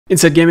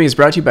Inside Gaming is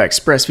brought to you by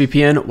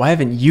ExpressVPN. Why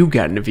haven't you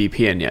gotten a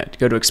VPN yet?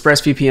 Go to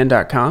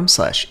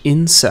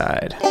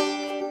expressvpn.com/inside.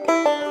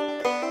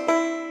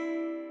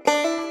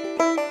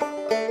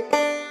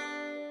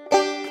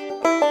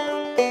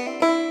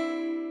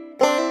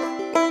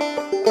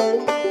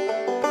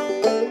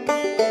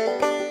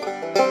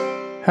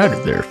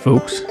 Howdy there,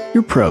 folks.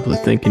 You're probably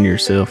thinking to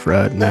yourself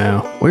right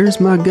now, where's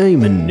my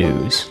gaming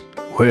news?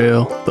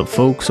 Well, the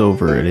folks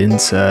over at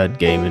Inside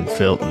Gaming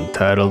felt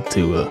entitled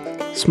to a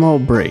small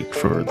break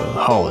for the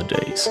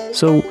holidays.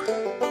 So,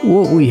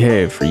 what we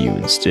have for you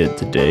instead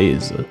today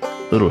is a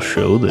little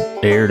show that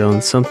aired on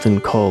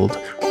something called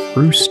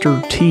Rooster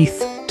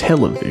Teeth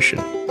Television.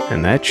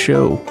 And that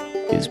show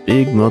is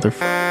Big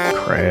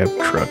Motherfucking Crab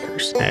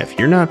Truckers. Now, if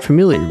you're not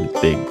familiar with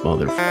Big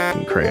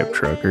Motherfucking Crab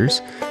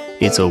Truckers,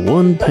 it's a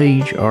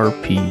one-page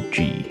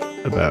RPG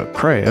about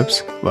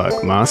crabs,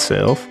 like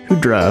myself, who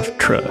drive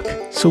truck.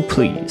 So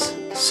please,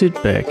 sit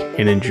back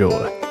and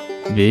enjoy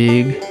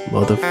Big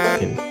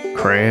Motherfucking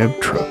Crab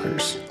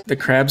Truckers. The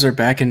crabs are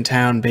back in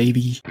town,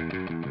 baby.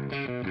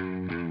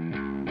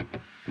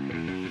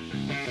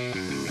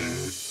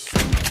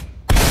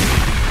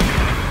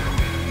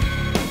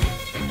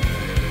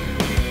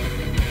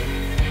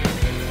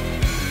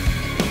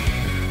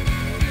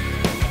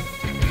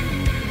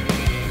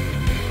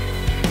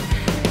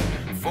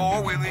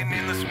 Four-wheeling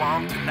in the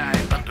swamp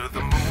tonight, under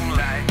the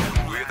moonlight,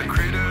 where the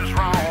critters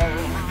roam.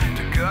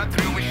 To cut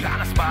through, we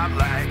shine a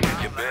spotlight.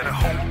 You better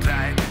hold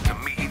tight. To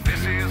me,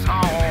 this is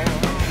home.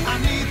 I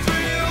need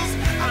thrills,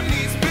 I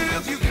need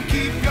spills. You can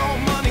keep your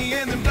money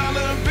in them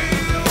dollar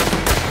bills.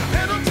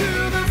 Pedal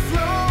to the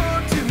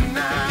floor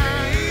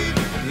tonight.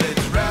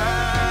 Let's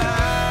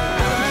ride.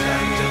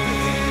 Moonshine, just a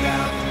hit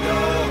out the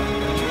door.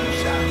 2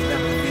 shots,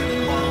 never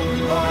feeling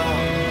one more.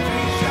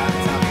 3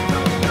 shots, I'll be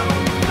coming on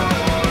the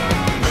floor.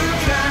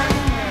 Moonshine,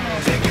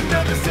 take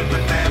another sip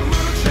of that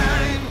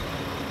moonshine.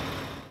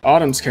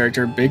 Autumn's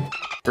character, Big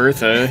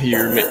Bertha, you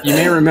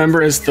may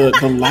remember as the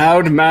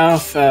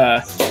loudmouth,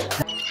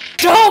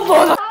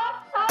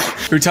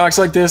 who talks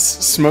like this,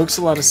 smokes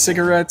a lot of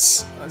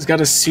cigarettes, has got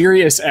a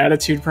serious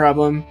attitude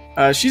problem.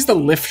 She's the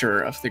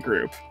lifter of the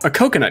group. A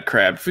coconut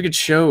crab. If we could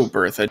show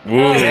Bertha.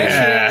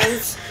 Yeah.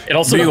 It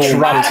also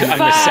dropped on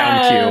the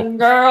sound cue.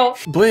 Girl.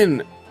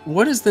 Blaine,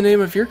 what is the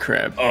name of your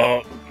crab?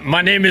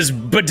 My name is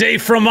Bidet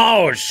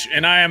Fromage,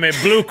 and I am a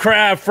blue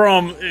crab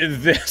from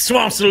the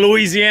swamps of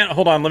Louisiana.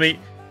 Hold on.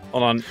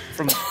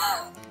 From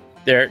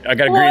there, I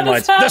got a green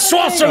light. The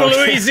swamps of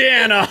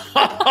Louisiana.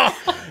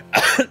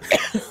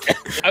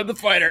 I'm the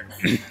fighter.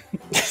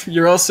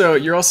 You're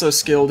also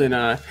skilled in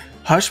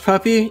Hush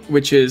Puppy,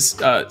 which is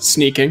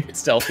sneaking.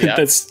 It's stealthy. Yeah.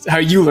 That's how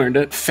you learned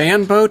it.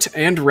 Fan boat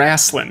and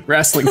wrestling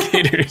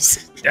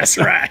gators. That's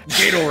right.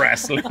 Gator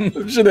wrestling.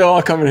 I'm sure they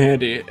all come in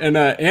handy. And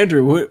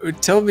Andrew,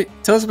 tell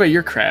us about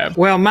your crab.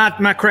 Well,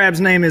 my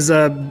crab's name is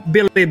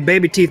Billy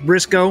Baby Teeth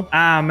Brisco.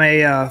 I'm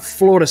a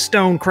Florida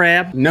stone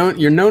crab.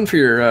 You're known for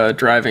your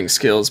driving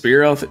skills, but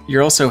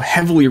you're also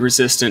heavily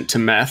resistant to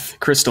meth,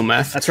 crystal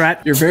meth. That's right.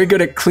 You're very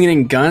good at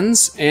cleaning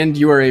guns, and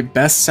you are a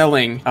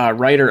best-selling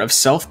writer of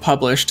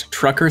self-published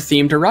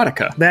trucker-themed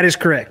erotica. That is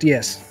correct.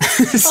 Yes.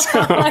 So,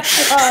 I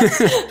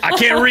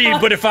can't read,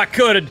 but if I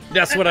could,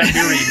 that's what I'd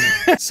be reading.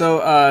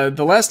 So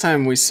the last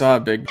time we saw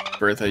Big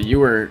Bertha, you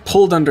were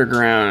pulled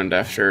underground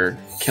after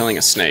killing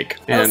a snake.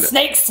 And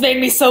snakes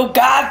made me so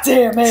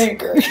goddamn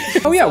angry.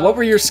 oh yeah, what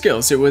were your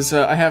skills? It was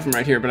I have them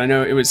right here, but I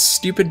know it was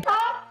stupid.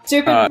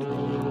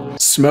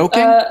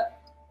 Smoking.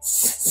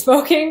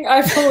 Smoking,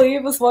 I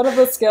believe, was one of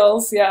the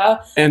skills. Yeah.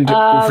 And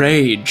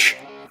rage.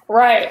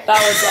 Right,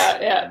 that was that,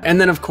 yeah. And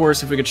then, of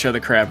course, if we could show the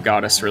crab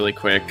goddess really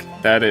quick,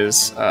 that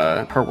is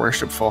her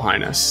worshipful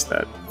highness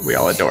that we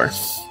all adore.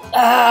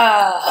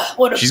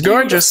 What a She's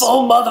gorgeous.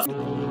 beautiful mother.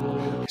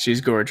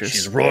 She's gorgeous.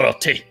 She's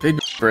royalty.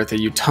 Big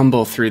Bertha, you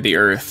tumble through the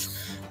earth,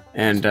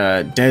 and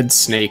dead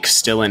snake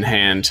still in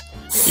hand.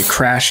 You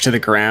crash to the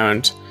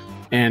ground,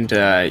 and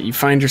you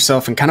find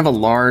yourself in kind of a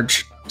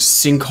large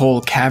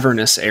sinkhole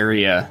cavernous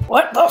area.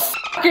 What the f***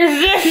 is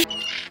this?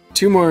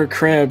 2 more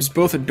crabs,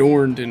 both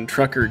adorned in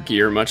trucker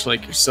gear, much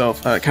like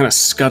yourself, kind of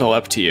scuttle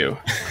up to you.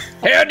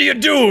 How do you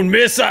doing,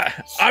 miss?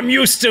 I'm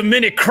used to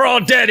many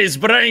crawdaddies,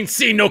 but I ain't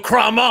seen no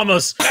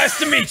crawmamas. Nice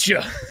to meet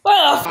you.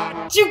 Where the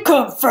f*** you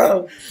come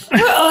from?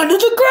 We're under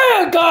the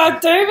ground,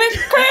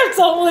 goddammit! Crabs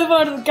don't live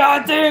under the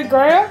goddamn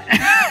ground!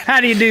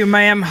 How do you do,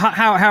 ma'am?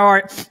 How are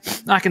you?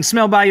 I can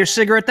smell by your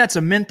cigarette. That's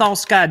a menthol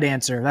sky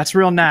dancer. That's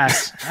real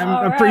nice.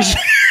 I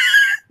appreciate.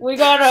 We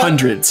got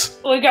hundreds.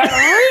 We got a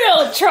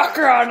real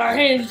trucker on our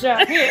hands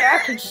down here. I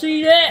can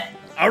see that.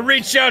 I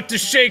reach out to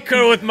shake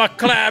her with my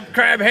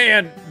crab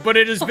hand, but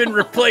it has been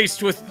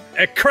replaced with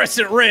a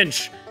crescent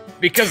wrench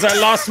because I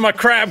lost my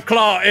crab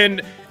claw in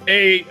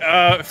a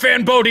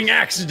fan boating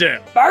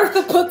accident.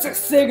 Bertha puts a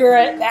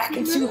cigarette back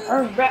into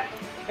her wrap,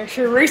 and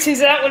she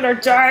reaches out with her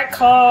giant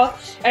claw,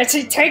 and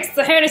she takes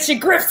the hand and she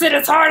grips it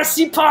as hard as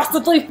she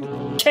possibly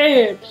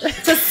can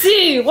to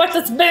see what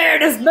this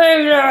man is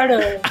made out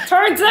of.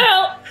 Turns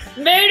out,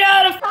 made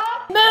out of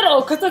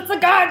middle, because it's a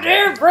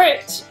goddamn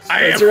bridge.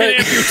 I am an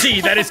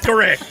amputee, that is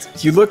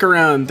correct. You look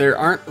around, there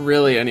aren't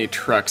really any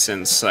trucks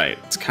in sight.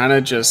 It's kind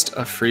of just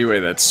a freeway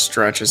that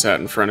stretches out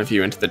in front of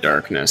you into the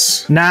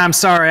darkness. Nah, I'm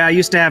sorry. I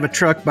used to have a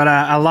truck, but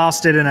I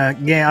lost it in a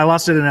game. I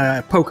lost it in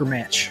a poker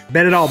match.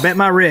 Bet it all. Bet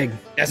my rig.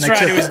 That's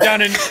right, he was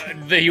down in,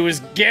 he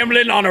was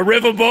gambling on a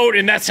riverboat,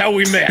 and that's how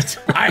we met.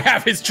 I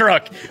have his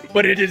truck,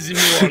 but it is in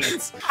New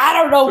Orleans. I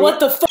don't know what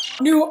the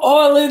New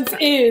Orleans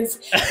is,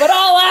 but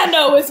all I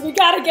know is we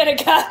gotta get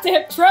a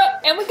goddamn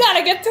truck, and we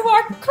gotta get to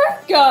our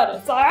crab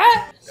goddess,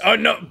 alright? Oh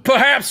no,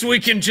 perhaps we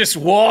can just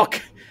walk.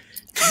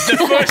 The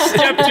first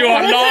step to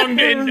our long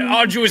and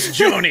arduous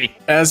journey.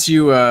 As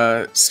you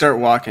start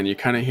walking, you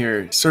kind of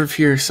hear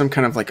some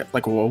kind of like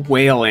a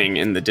wailing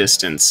in the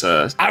distance.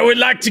 I would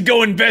like to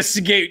go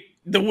investigate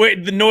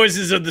the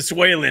noises of this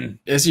wailing.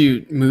 As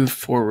you move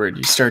forward,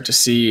 you start to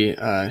see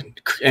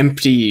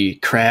empty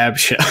crab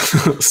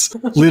shells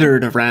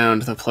littered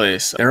around the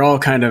place. They're all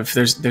kind of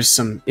there's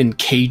some in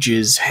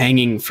cages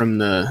hanging from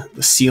the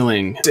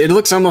ceiling. It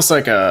looks almost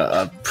like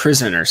a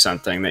prison or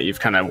something that you've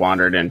kind of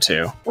wandered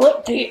into.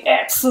 What the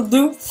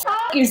absolute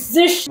is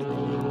this?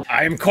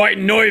 I am quite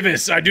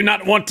nervous. I do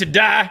not want to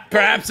die.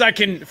 Perhaps I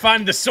can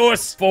find the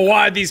source for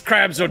why these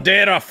crabs are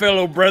dead, our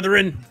fellow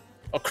brethren.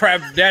 Or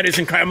crab daddies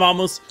and crab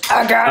mamas.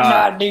 I got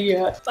an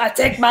idea. I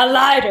take my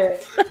lighter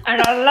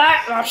and I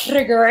light my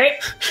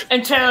cigarette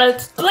until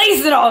it's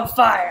blazing on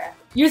fire,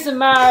 using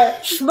my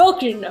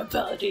smoking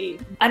ability,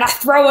 and I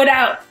throw it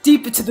out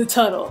deep into the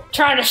tunnel,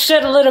 trying to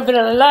shed a little bit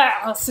of light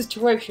on the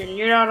situation.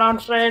 You know what I'm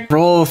saying?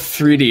 Roll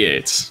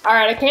 3d8s. All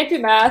right, I can't do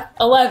math.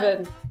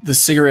 11. The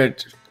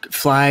cigarette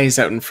flies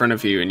out in front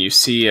of you, and you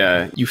see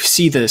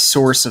the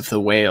source of the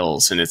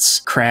wails, and it's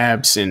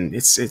crabs, and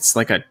it's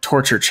like a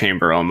torture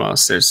chamber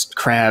almost. There's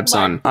crabs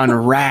on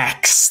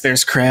racks.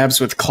 There's crabs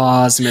with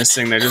claws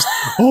missing. They're just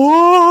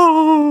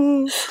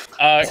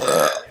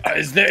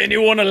is there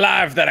anyone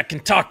alive that I can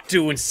talk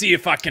to and see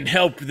if I can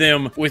help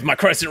them with my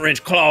crescent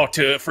wrench claw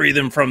to free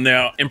them from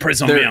their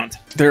imprisonment?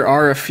 There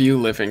are a few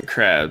living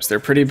crabs. They're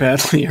pretty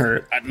badly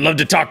hurt. I'd love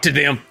to talk to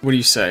them. What do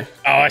you say?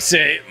 Oh, I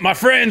say, my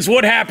friends,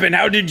 what happened?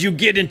 How did you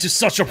get into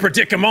such a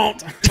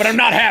predicament? But I'm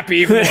not happy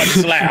even though I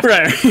just laughed.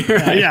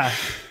 Right. Yeah.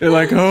 They're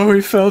like, oh,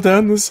 we fell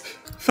down this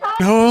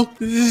hole.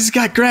 This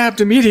got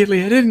grabbed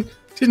immediately. I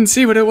didn't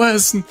see what it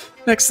was. And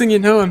next thing you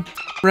know, I'm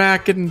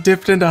rack getting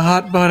dipped into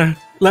hot butter.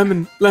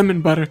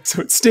 Lemon butter,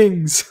 so it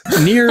stings.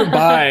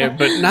 Nearby,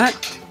 but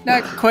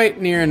not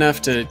quite near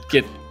enough to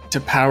get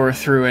to power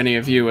through any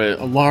of you.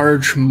 A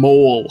large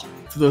mole,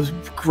 those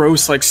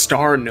gross like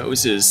star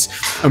noses,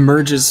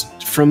 emerges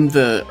from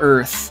the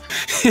earth.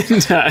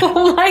 And,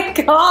 Oh my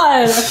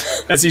god!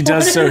 as he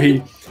does so,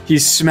 he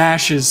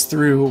smashes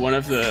through one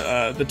of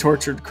the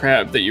tortured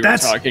crab that you were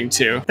talking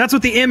to. That's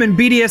what the M in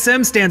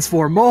BDSM stands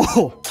for, mole.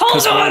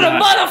 Hold on a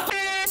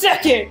motherfucking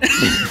second!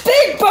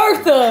 Big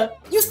Bertha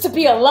used to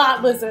be a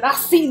lot lizard. I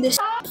seen this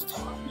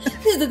before.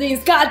 These are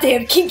these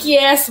goddamn kinky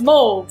ass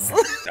moles.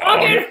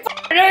 I'm getting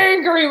fucking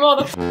angry,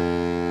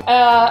 motherfucker.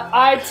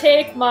 I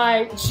take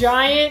my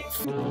giant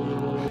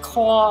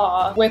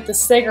claw with the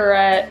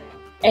cigarette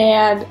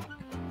and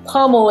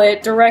pummel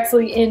it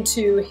directly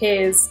into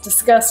his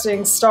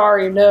disgusting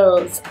starry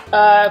nose.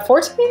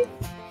 14?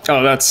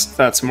 Oh,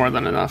 that's more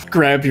than enough.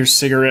 Grab your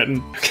cigarette,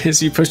 and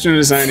as you push it in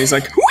his eye, and he's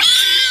like, whee!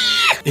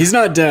 He's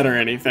not dead or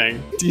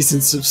anything. He's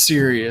in some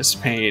serious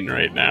pain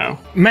right now.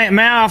 May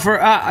I offer?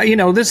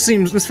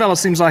 This fellow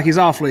seems like he's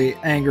awfully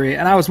angry,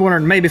 and I was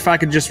wondering maybe if I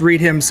could just read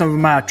him some of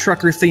my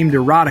trucker-themed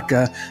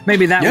erotica.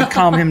 Maybe that would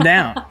calm him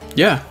down.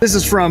 Yeah. This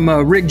is from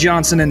Rick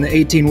Johnson and the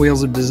 18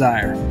 Wheels of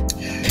Desire.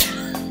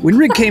 When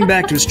Rick came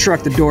back to his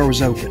truck, the door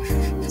was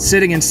open.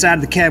 Sitting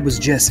inside the cab was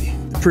Jessie,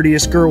 the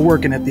prettiest girl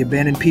working at the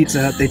abandoned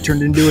Pizza Hut they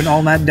turned into an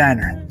all-night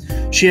diner.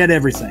 She had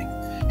everything.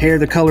 Hair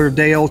the color of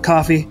day-old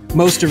coffee,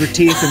 most of her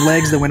teeth and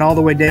legs that went all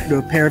the way down to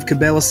a pair of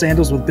Cabela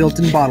sandals with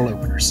built-in bottle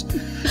openers.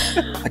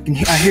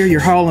 I hear you're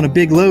hauling a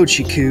big load,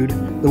 she cooed.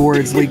 The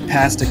words leaked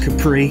past a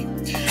Capri.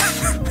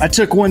 I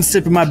took one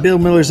sip of my Bill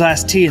Miller's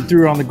iced tea and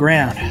threw it on the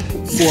ground.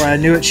 Before I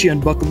knew it, she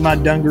unbuckled my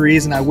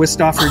dungarees and I whisked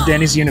off her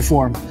Denny's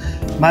uniform.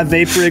 My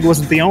vape rig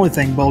wasn't the only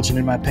thing bulging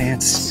in my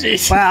pants.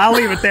 Well, I'll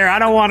leave it there. I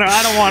don't want to.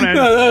 I don't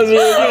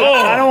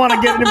want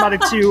to get anybody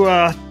too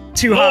hot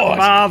and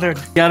bothered.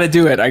 Gotta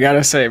do it. I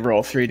gotta say,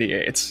 roll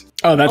 3d8s.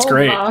 Oh, that's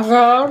great. My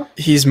God.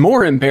 He's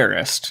more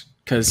embarrassed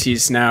because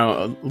he's now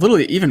a little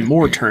even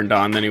more turned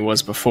on than he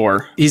was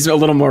before. He's a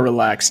little more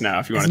relaxed now.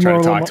 If you want to try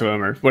to talk to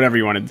him or whatever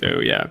you want to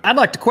do, yeah. I'd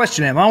like to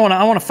question him. I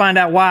want to find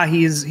out why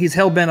he's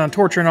hell bent on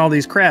torturing all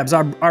these crabs,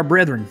 our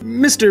brethren.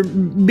 Mr.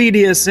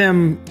 BDS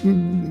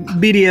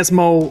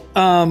Mole,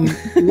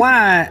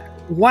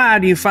 why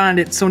do you find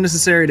it so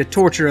necessary to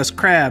torture us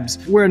crabs?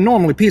 We're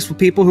normally peaceful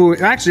people who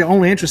are actually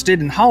only interested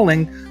in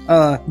hauling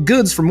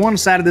goods from one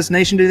side of this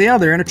nation to the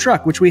other in a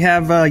truck, which we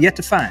have yet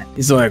to find.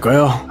 He's like,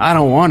 well, I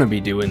don't want to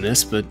be doing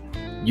this, but,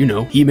 you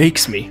know, he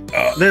makes me.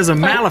 There's a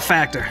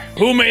malefactor.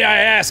 Who, may I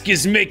ask,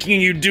 is making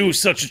you do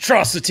such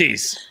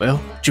atrocities? Well,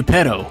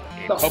 Geppetto.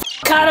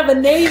 kind of a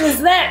name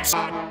is that?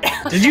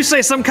 Did you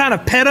say some kind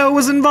of pedo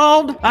was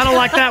involved? I don't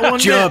like that one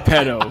bit.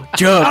 Geppetto.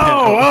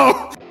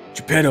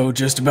 Geppetto,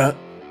 just about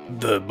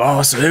the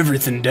boss of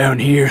everything down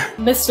here.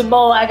 Mr.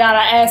 Mole, I gotta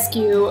ask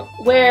you,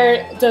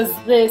 where does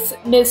this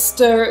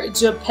Mr.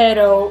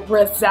 Geppetto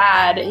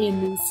reside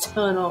in these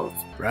tunnels?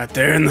 Right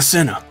there in the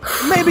center.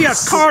 Maybe a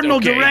cardinal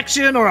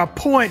direction or a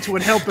point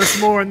would help us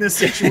more in this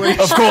situation.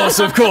 Of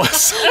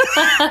course.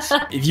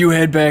 If you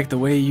head back the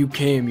way you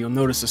came, you'll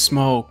notice a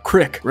small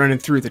creek running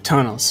through the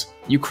tunnels.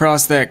 You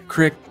cross that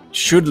creek,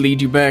 should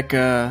lead you back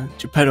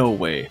Geppetto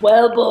way.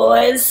 Well,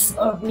 boys,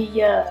 are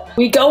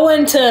we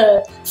going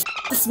to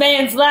this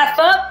man's life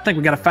up? I think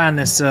we gotta find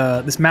this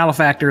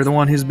malefactor, the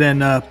one who's been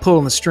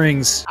pulling the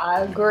strings.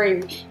 I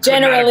agree.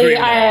 Generally,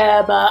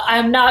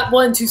 I'm not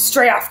one to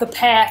stray off the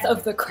path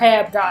of the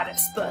crab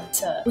goddess,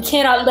 but we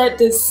cannot let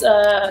this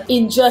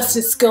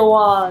injustice go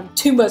on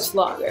too much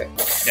longer.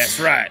 That's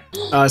right.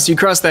 So you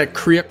cross that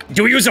creek.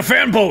 Do we use a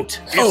fan boat?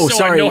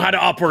 Sorry. I know how to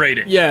operate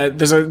it. Yeah,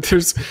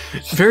 there's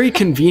very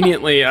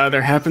conveniently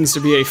there happens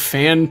to be a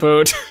fan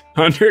boat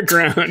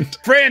underground.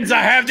 Friends,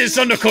 I have this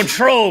under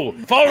control.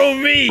 Follow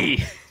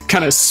me.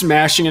 Kind of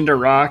smashing into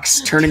rocks,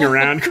 turning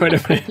around quite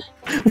a bit.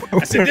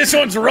 I said, this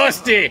one's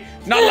rusty,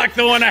 not like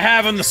the one I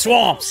have in the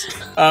swamps.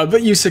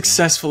 But you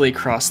successfully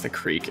cross the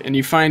creek, and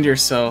you find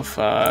yourself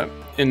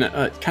in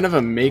a kind of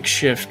a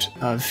makeshift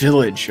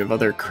village of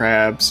other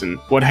crabs and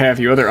what have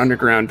you, other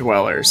underground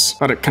dwellers.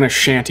 About a kind of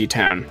shanty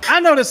town. I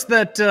noticed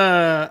that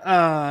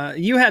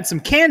you had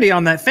some candy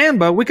on that fan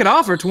boat. We could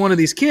offer it to one of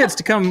these kids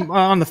to come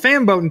on the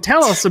fan boat and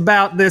tell us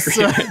about this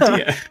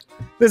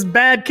this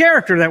bad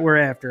character that we're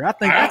after. I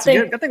think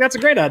that's a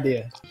great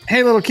idea.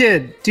 Hey, little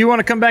kid, do you want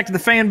to come back to the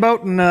fan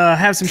boat and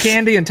have some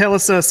candy and tell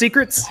us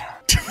secrets?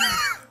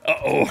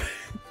 Uh-oh.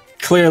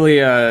 Clearly,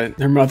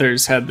 their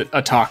mother's had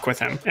a talk with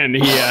him, and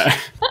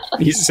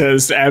he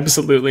says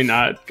absolutely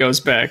not.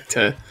 Goes back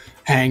to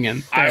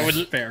hanging. I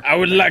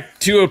would like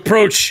to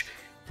approach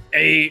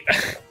a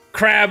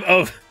crab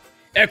of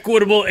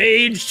equitable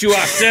age to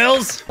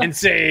ourselves and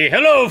say,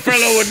 hello,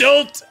 fellow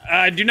adult.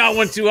 I do not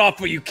want to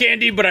offer you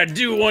candy, but I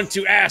do want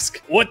to ask,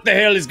 what the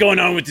hell is going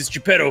on with this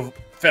Geppetto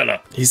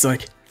fella? He's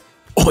like,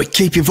 oi,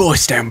 keep your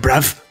voice down,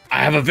 bruv.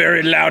 I have a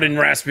very loud and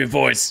raspy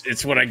voice.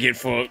 It's what I get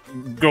for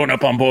growing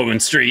up on Baldwin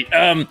Street.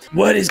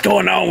 What is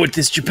going on with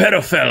this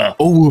Geppetto fella?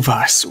 All of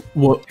us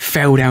what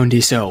fell down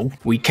this hole,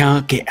 we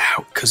can't get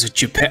out because of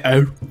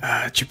Geppetto.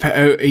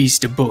 Geppetto, he's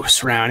the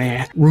boss round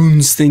here.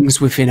 Runs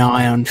things with an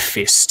iron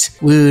fist.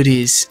 Word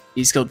is,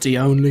 he's got the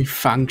only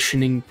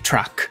functioning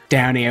truck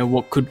down here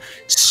what could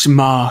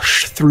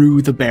smash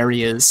through the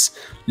barriers,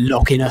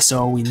 locking us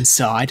all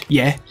inside.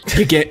 Yeah,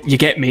 you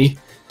get me.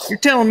 You're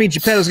telling me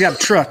Geppetto's got a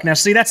truck. Now,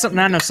 see, that's something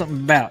I know something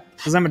about,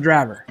 because I'm a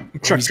driver. I'm a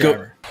truck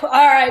driver.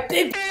 Alright,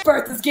 Big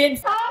Bertha's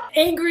getting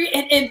angry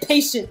and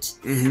impatient.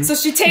 So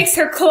she takes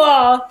her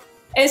claw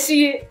and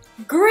she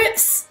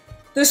grips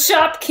the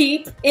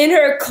shopkeep in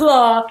her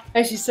claw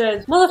and she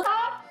says, mother,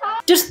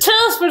 just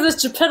tell us where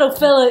this Geppetto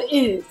fella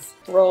is.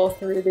 Roll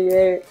through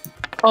the 8.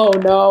 Oh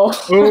no.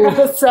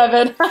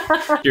 7.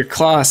 Your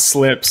claw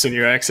slips and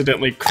you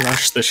accidentally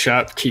crush the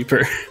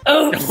shopkeeper.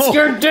 Oops,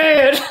 you're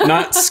dead.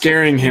 Not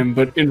scaring him,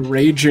 but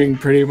enraging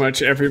pretty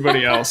much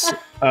everybody else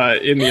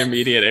in the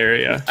immediate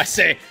area. I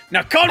say,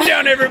 now calm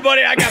down,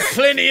 everybody. I got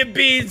plenty of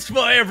beads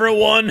for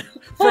everyone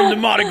from the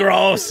Mardi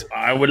Gras.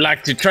 I would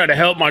like to try to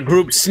help my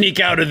group sneak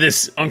out of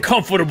this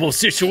uncomfortable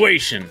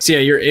situation. So yeah,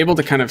 you're able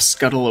to kind of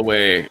scuttle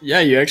away.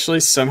 Yeah, you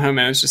actually somehow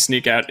manage to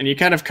sneak out, and you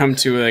kind of come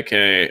to like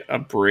a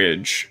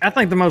bridge. I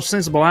think the most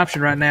sensible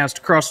option right now is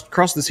to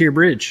cross this here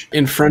bridge.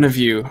 In front of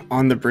you,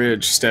 on the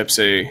bridge, jumps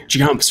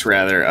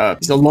up.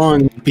 He's a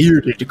long,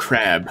 bearded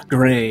crab,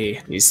 gray.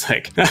 He's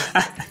like,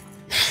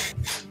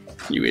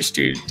 you wish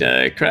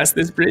to cross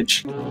this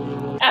bridge?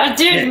 I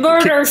did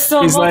murder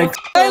someone He's like,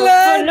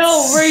 for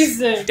no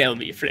reason. Tell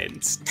me,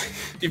 friends.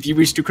 If you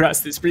wish to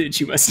cross this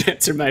bridge, you must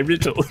answer my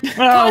riddle.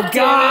 Oh,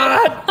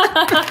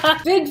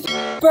 God! Big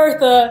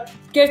Bertha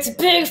gets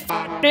big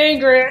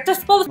angry at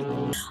this mother.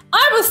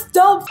 I'm a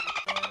dumb.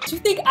 Do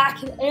you think I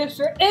can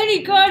answer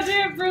any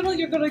goddamn riddle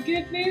you're gonna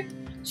give me?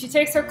 She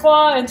takes her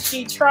claw and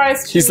she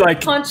tries to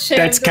punch him.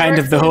 That's kind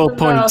of the whole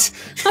point.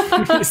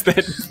 Is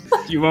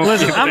that you won't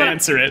be able to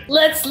answer it.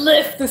 Let's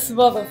lift this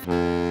mother.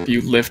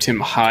 You lift him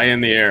high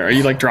in the air. Are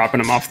you like dropping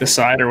him off the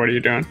side or what are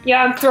you doing?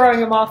 Yeah, I'm throwing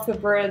him off the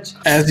bridge.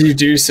 As you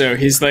do so,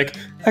 he's like,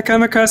 I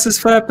come across as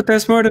flat, but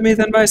there's more to me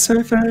than my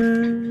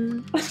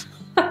surface.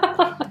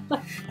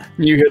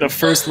 You hear the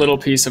first little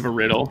piece of a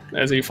riddle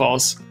as he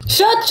falls.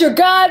 Shut your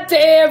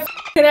goddamn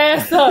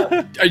ass up!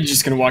 Are you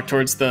just gonna walk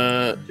towards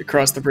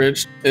across the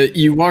bridge?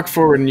 You walk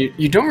forward and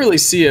you don't really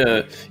see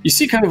you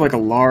see kind of like a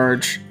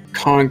large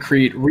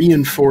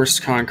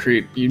reinforced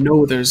concrete. You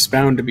know there's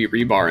bound to be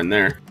rebar in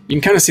there. You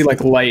can kind of see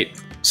like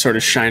light sort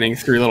of shining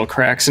through little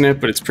cracks in it,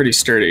 but it's pretty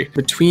sturdy.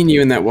 Between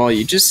you and that wall,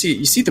 you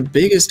see the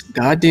biggest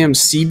goddamn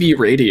CB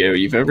radio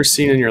you've ever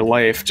seen in your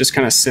life, just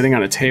kind of sitting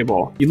on a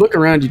table. You look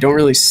around, you don't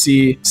really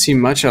see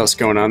much else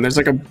going on. There's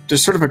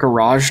sort of a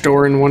garage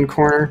door in one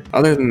corner.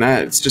 Other than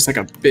that, it's just like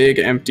a big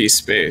empty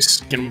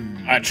space.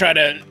 Can I try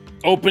to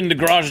open the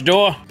garage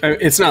door?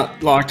 It's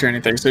not locked or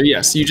anything, so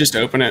yes, you just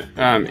open it.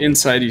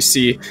 Inside you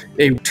see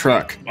a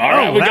truck. All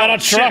right, we got a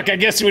truck. I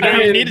guess we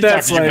don't even need to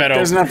talk to Geppetto.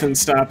 There's nothing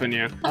stopping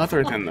you,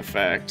 other than the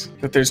fact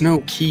that there's no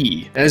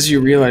key. As you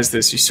realize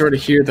this, you sort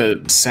of hear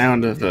the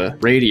sound of the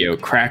radio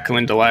crackle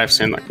into life,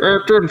 saying like,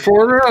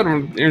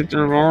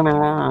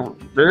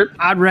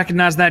 I'd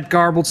recognize that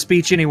garbled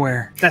speech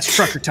anywhere. That's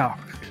trucker talk.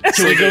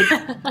 Can we go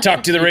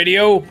talk to the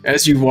radio?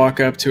 As you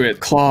walk up to it,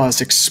 claws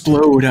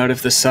explode out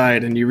of the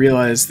side, and you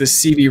realize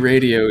this CB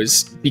radio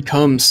has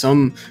become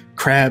some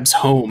crab's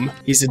home.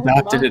 He's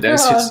adopted it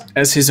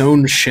as his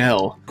own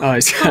shell.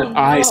 He's got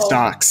eye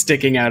stalks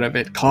sticking out of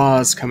it,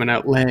 claws coming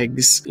out,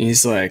 legs.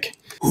 He's like,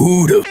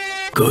 "Who the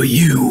f*** are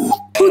you?"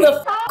 Who the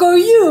f*** are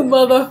you,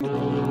 mother?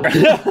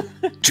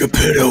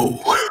 Geppetto.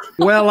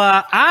 Well,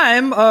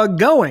 I'm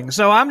going,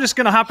 so I'm just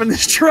gonna hop in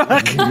this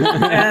truck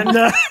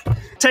and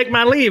take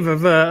my leave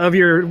of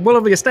your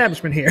the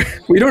establishment here.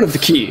 We don't have the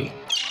key.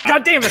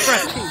 God damn, that's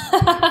right.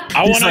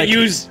 I want to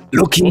use...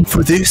 Looking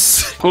for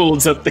this.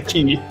 Holds up the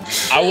key.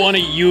 I want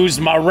to use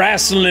my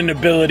wrestling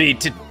ability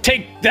to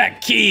take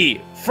that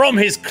key from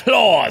his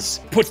claws,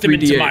 put them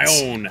into my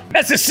own.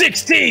 That's a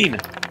 16!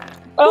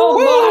 Oh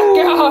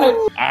my god!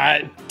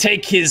 I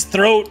take his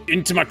throat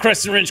into my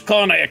crescent wrench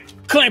claw and I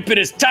clamp it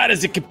as tight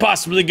as it could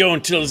possibly go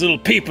until his little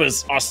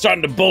peepers are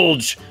starting to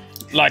bulge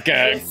like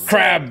a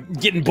crab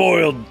getting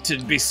boiled to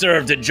be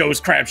served at Joe's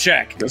Crab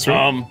Shack. That's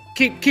right.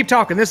 Keep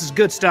talking. This is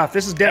good stuff.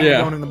 This is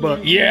definitely going in the book.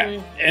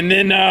 Yeah, and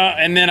then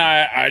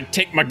I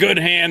take my good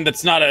hand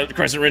that's not a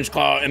crescent wrench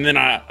claw, and then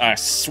I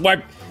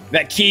swipe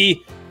that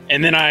key.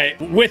 And then I,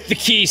 with the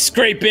key,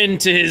 scrape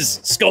into his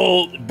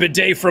skull,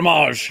 Bidet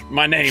Fromage,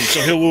 my name,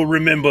 so he will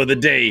remember the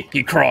day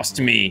he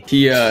crossed me.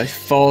 He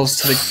falls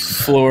to the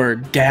floor,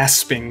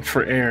 gasping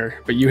for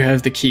air, but you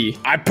have the key.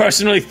 I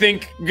personally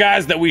think,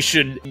 guys, that we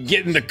should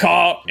get in the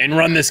car and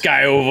run this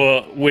guy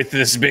over with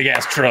this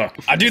big-ass truck.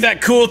 I do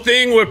that cool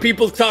thing where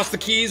people toss the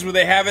keys where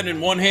they have it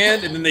in one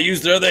hand, and then they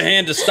use their other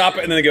hand to stop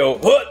it, and then they go,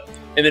 "Hoot!"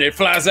 And then it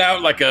flies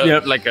out like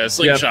a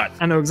slingshot.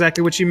 I know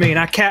exactly what you mean.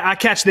 I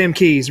catch them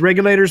keys.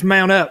 Regulators,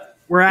 mount up.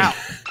 We're out.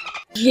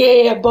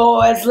 Yeah,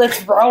 boys,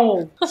 let's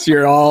roll. So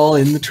you're all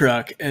in the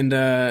truck, and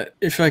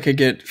if I could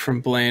get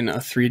from Blaine a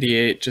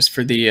 3d8 just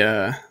for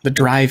the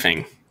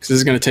driving, because this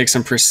is going to take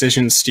some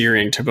precision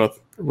steering to both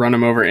run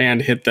him over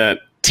and hit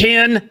that.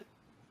 10.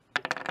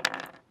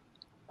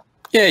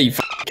 Yeah, you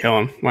kill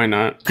him. Why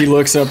not? He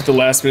looks up at the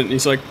last minute and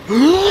he's like,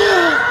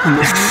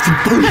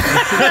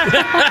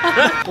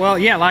 well,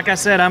 yeah, like I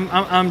said,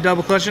 I'm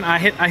double clutching. I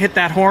hit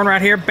that horn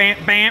right here.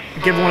 Bam, bam.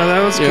 Give one of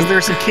those because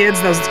there's some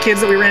kids. Those kids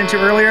that we ran into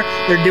earlier.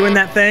 They're doing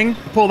that thing.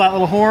 Pull that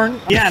little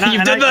horn. Yeah,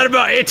 you've done that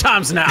about 8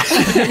 times now.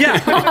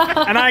 Yeah,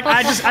 and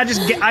I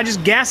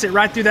just gas it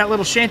right through that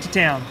little shanty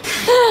town.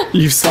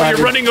 You're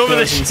running over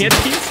the shanties.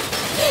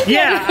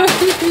 Yeah.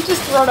 You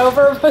just run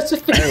over a bunch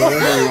of people.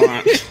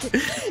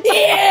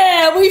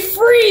 Yeah, we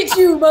freed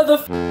you,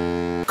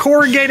 motherfucker.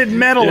 Corrugated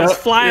metal is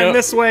flying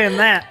this way and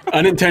that.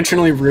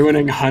 Unintentionally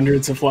ruining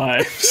hundreds of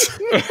lives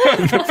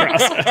in the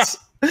process.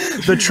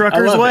 The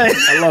trucker's way.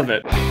 I love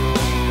it.